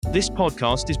This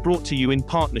podcast is brought to you in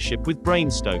partnership with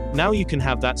Brainstoke. Now you can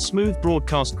have that smooth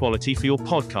broadcast quality for your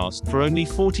podcast for only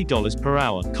 $40 per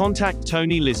hour. Contact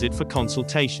Tony Lizard for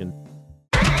consultation.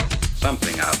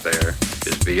 Something out there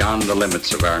is beyond the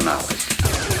limits of our knowledge.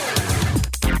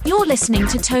 You're listening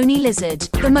to Tony Lizard,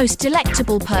 the most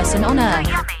delectable person on earth.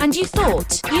 And you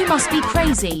thought, you must be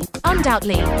crazy.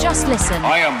 Undoubtedly, just listen.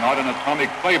 I am not an atomic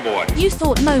playboy. You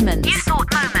Thought Moments.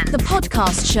 The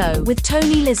podcast show with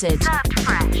Tony Lizard.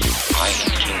 I am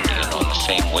tuned in on the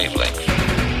same wavelength.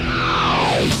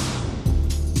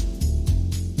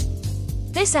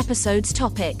 This episode's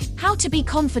topic, how to be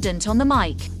confident on the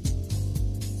mic.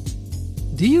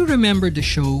 Do you remember the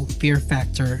show Fear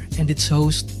Factor and its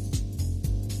host?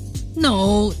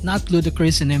 No, not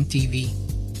Ludacris and MTV.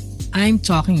 I'm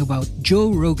talking about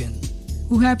Joe Rogan,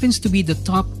 who happens to be the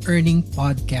top earning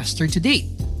podcaster to date.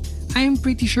 I am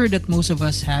pretty sure that most of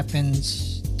us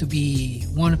happens to be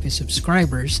one of his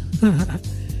subscribers.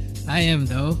 I am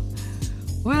though.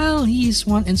 Well, he is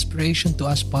one inspiration to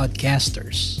us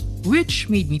podcasters, which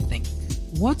made me think,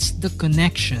 what's the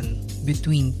connection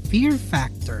between Fear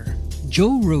Factor,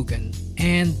 Joe Rogan,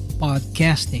 and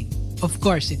podcasting? Of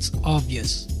course, it's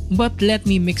obvious. But let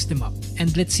me mix them up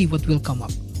and let's see what will come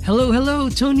up. Hello,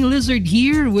 Tony Lizard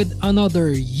here with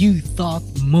another You Thought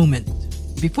moment.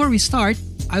 Before we start,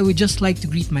 I would just like to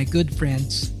greet my good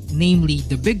friends, namely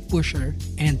The Big Pusher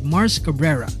and Mars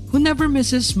Cabrera, who never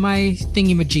misses my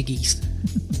thingy-majiggies.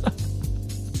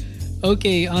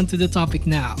 Okay, on to the topic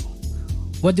now.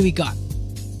 What do we got?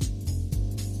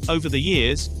 Over the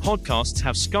years, podcasts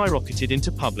have skyrocketed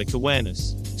into public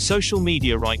awareness. Social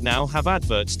media right now have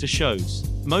adverts to shows.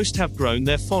 Most have grown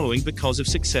their following because of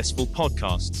successful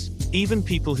podcasts. Even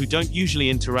people who don't usually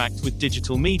interact with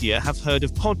digital media have heard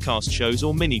of podcast shows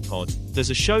or mini-pod. There's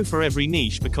a show for every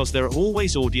niche because there are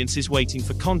always audiences waiting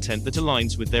for content that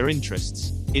aligns with their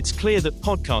interests. It's clear that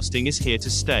podcasting is here to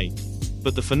stay.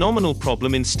 But the phenomenal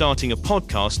problem in starting a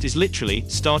podcast is literally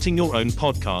starting your own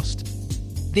podcast.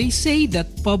 They say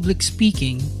that public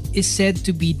speaking is said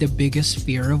to be the biggest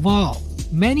fear of all.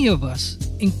 Many of us,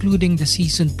 including the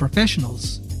seasoned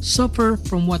professionals, suffer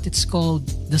from what it's called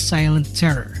the silent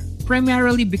terror,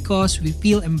 primarily because we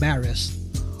feel embarrassed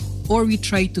or we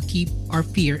try to keep our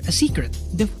fear a secret.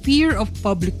 The fear of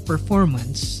public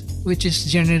performance, which is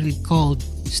generally called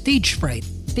stage fright,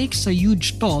 takes a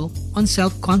huge toll on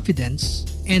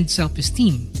self-confidence and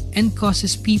self-esteem and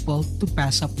causes people to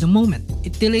pass up the moment.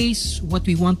 It delays what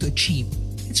we want to achieve.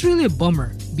 It's really a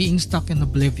bummer being stuck in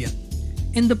oblivion.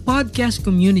 In the podcast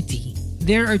community,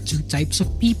 there are two types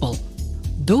of people.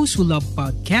 Those who love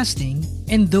podcasting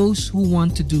and those who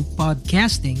want to do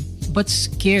podcasting but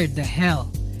scared the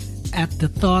hell at the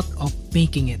thought of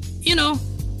making it. You know,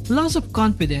 loss of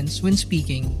confidence when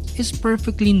speaking is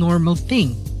perfectly normal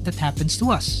thing that happens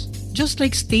to us. Just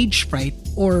like stage fright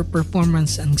or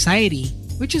performance anxiety,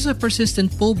 which is a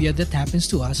persistent phobia that happens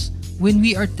to us when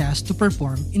we are tasked to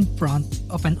perform in front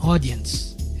of an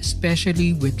audience,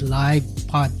 especially with live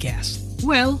podcasts.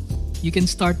 Well, you can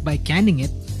start by canning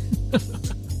it.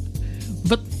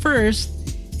 But first,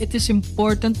 it is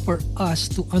important for us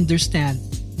to understand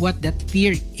what that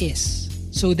fear is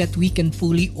so that we can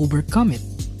fully overcome it.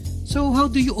 So how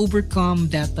do you overcome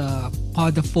that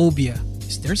podophobia?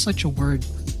 Is there such a word?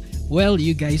 Well,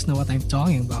 you guys know what I'm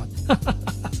talking about.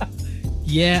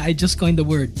 Yeah, I just coined the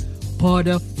word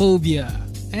podophobia.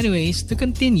 Anyways, to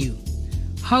continue,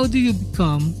 how do you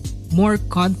become more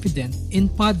confident in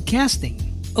podcasting?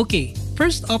 Okay,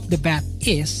 first off the bat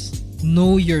is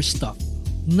know your stuff.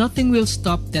 Nothing will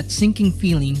stop that sinking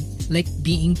feeling like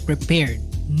being prepared.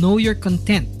 Know your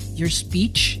content, your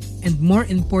speech, and more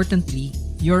importantly,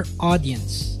 your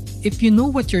audience. If you know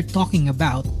what you're talking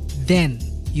about, then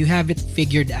you have it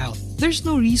figured out. There's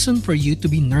no reason for you to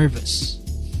be nervous.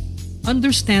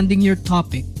 Understanding your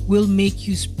topic will make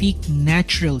you speak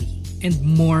naturally and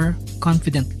more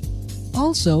confidently.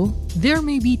 Also, there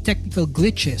may be technical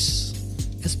glitches,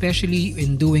 especially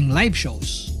in doing live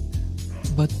shows.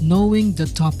 But knowing the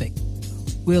topic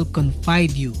will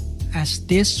confide you, as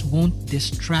this won't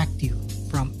distract you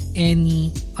from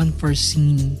any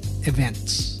unforeseen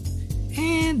events.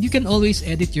 And you can always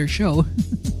edit your show.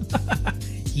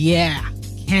 Yeah,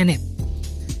 can it.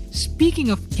 Speaking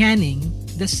of canning,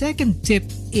 the second tip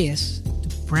is to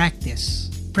practice.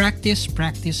 Practice.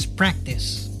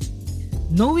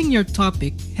 Knowing your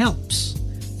topic helps,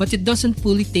 but it doesn't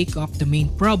fully take off the main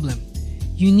problem.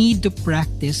 You need to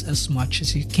practice as much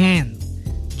as you can.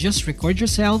 Just record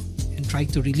yourself and try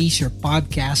to release your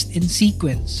podcast in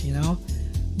sequence,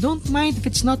 Don't mind if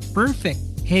it's not perfect.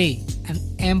 Hey, an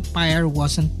empire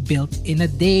wasn't built in a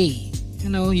day.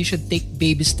 You should take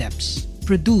baby steps.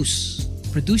 produce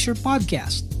your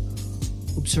podcast,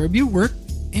 observe your work,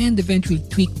 and eventually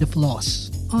tweak the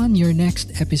flaws on your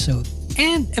next episode.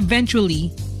 And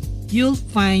eventually, you'll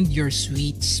find your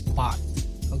sweet spot.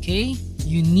 Okay?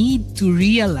 You need to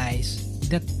realize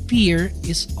that fear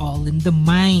is all in the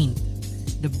mind.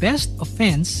 The best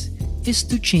offense is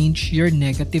to change your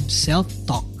negative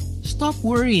self-talk. Stop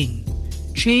worrying.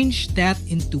 Change that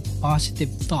into positive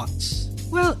thoughts.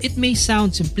 Well, it may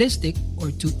sound simplistic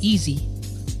or too easy,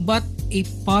 but a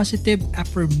positive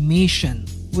affirmation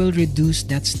will reduce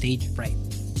that stage fright.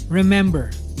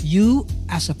 Remember, you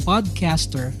as a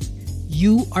podcaster,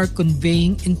 you are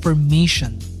conveying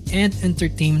information and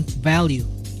entertainment value.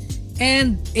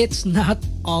 And it's not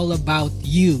all about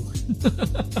you.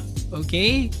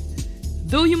 Okay?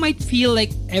 Though you might feel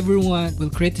like everyone will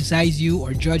criticize you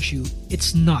or judge you,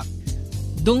 it's not.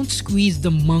 Don't squeeze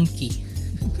the monkey.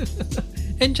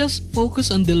 And just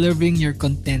focus on delivering your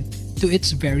content to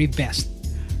its very best.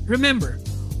 Remember,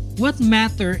 what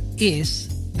matters is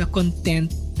the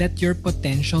content that your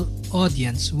potential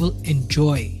audience will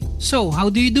enjoy. So, how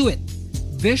do you do it?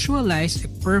 Visualize a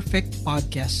perfect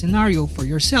podcast scenario for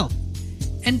yourself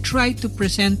and try to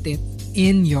present it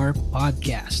in your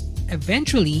podcast.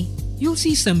 Eventually, you'll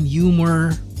see some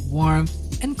humor, warmth,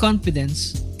 and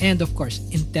confidence, and of course,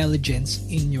 intelligence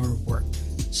in your work.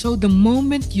 So the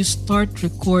moment you start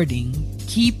recording,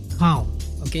 keep calm,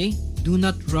 okay? Do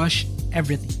not rush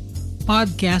everything.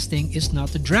 Podcasting is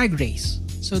not a drag race,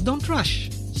 so don't rush.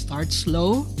 Start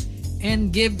slow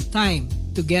and give time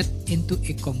to get into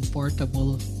a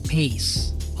comfortable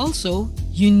pace. Also,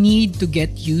 you need to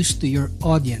get used to your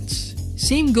audience.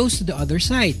 Same goes to the other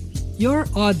side. Your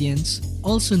audience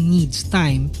also needs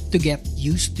time to get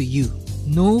used to you.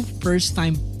 No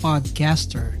first-time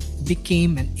podcaster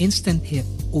became an instant hit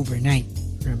overnight.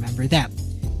 Remember that.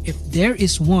 If there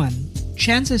is one,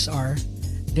 chances are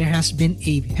there has been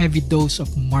a heavy dose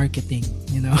of marketing,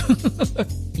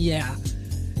 Yeah,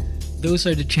 those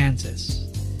are the chances.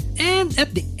 And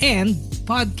at the end,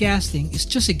 podcasting is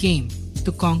just a game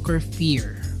to conquer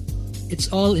fear.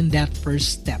 It's all in that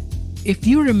first step. If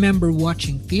you remember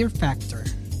watching Fear Factor,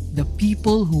 the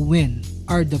people who win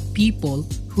are the people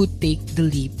who take the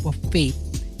leap of faith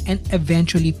and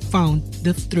eventually found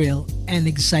the thrill and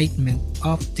excitement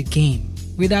of the game.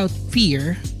 Without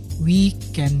fear, we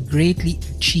can greatly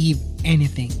achieve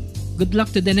anything. Good luck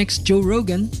to the next Joe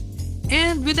Rogan.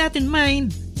 And with that in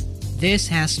mind, this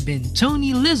has been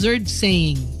Tony Lizard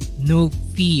saying, no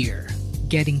fear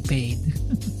getting paid.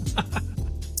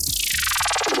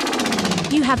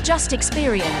 You have just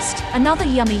experienced another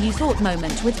Yummy You Thought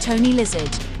moment with Tony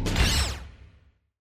Lizard.